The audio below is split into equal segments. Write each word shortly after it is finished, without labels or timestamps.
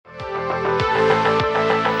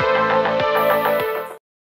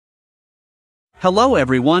Hello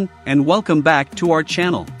everyone, and welcome back to our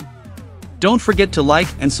channel. Don't forget to like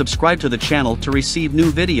and subscribe to the channel to receive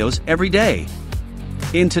new videos every day.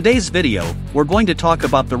 In today's video, we're going to talk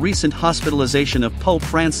about the recent hospitalization of Pope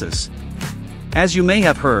Francis. As you may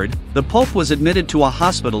have heard, the Pope was admitted to a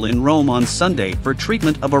hospital in Rome on Sunday for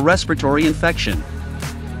treatment of a respiratory infection.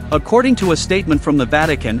 According to a statement from the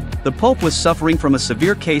Vatican, the Pope was suffering from a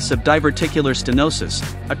severe case of diverticular stenosis,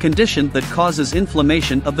 a condition that causes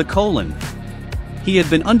inflammation of the colon. He had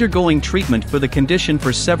been undergoing treatment for the condition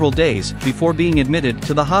for several days before being admitted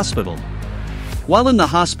to the hospital. While in the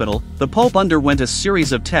hospital, the Pope underwent a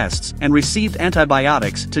series of tests and received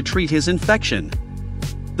antibiotics to treat his infection.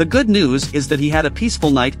 The good news is that he had a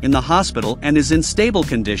peaceful night in the hospital and is in stable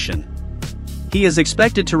condition. He is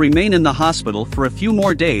expected to remain in the hospital for a few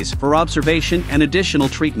more days for observation and additional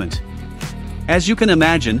treatment. As you can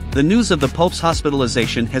imagine, the news of the Pope's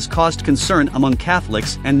hospitalization has caused concern among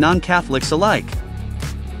Catholics and non-Catholics alike.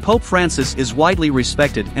 Pope Francis is widely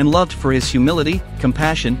respected and loved for his humility,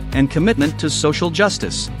 compassion, and commitment to social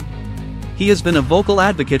justice. He has been a vocal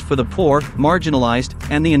advocate for the poor, marginalized,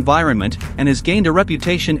 and the environment, and has gained a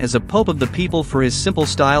reputation as a Pope of the people for his simple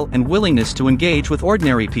style and willingness to engage with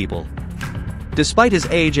ordinary people. Despite his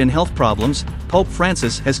age and health problems, Pope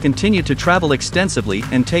Francis has continued to travel extensively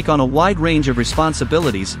and take on a wide range of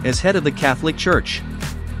responsibilities as head of the Catholic Church.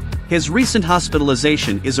 His recent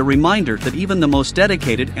hospitalization is a reminder that even the most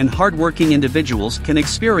dedicated and hardworking individuals can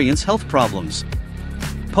experience health problems.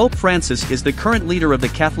 Pope Francis is the current leader of the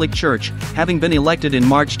Catholic Church, having been elected in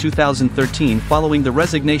March 2013 following the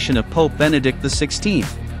resignation of Pope Benedict XVI.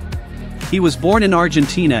 He was born in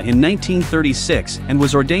Argentina in 1936 and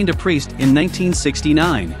was ordained a priest in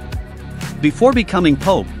 1969. Before becoming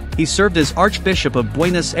Pope, he served as Archbishop of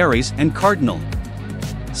Buenos Aires and Cardinal.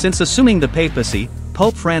 Since assuming the papacy,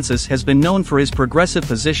 Pope Francis has been known for his progressive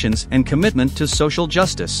positions and commitment to social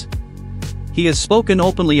justice. He has spoken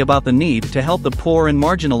openly about the need to help the poor and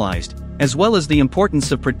marginalized, as well as the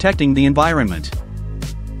importance of protecting the environment.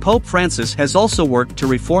 Pope Francis has also worked to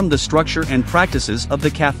reform the structure and practices of the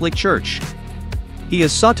Catholic Church. He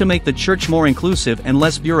has sought to make the Church more inclusive and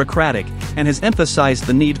less bureaucratic, and has emphasized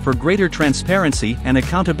the need for greater transparency and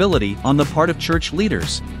accountability on the part of Church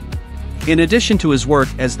leaders. In addition to his work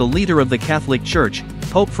as the leader of the Catholic Church,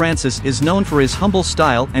 Pope Francis is known for his humble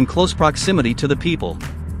style and close proximity to the people.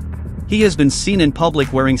 He has been seen in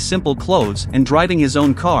public wearing simple clothes and driving his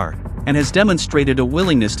own car, and has demonstrated a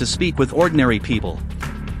willingness to speak with ordinary people.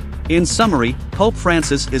 In summary, Pope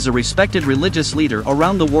Francis is a respected religious leader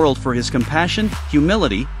around the world for his compassion,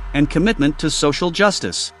 humility, and commitment to social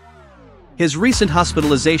justice. His recent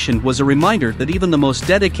hospitalization was a reminder that even the most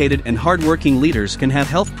dedicated and hardworking leaders can have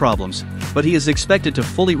health problems, but he is expected to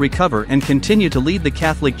fully recover and continue to lead the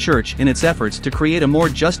Catholic Church in its efforts to create a more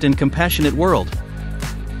just and compassionate world.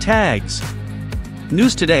 Tags.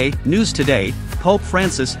 News today, Pope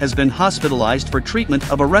Francis has been hospitalized for treatment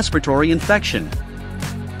of a respiratory infection.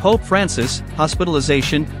 Pope Francis,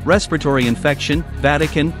 hospitalization, respiratory infection,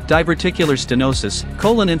 Vatican, diverticular stenosis,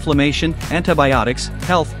 colon inflammation, antibiotics,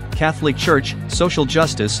 health, Catholic Church, social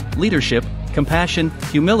justice, leadership, compassion,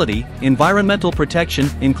 humility, environmental protection,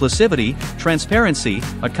 inclusivity, transparency,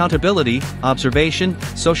 accountability, observation,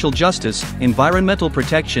 social justice, environmental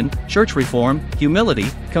protection, church reform, humility,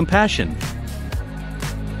 compassion.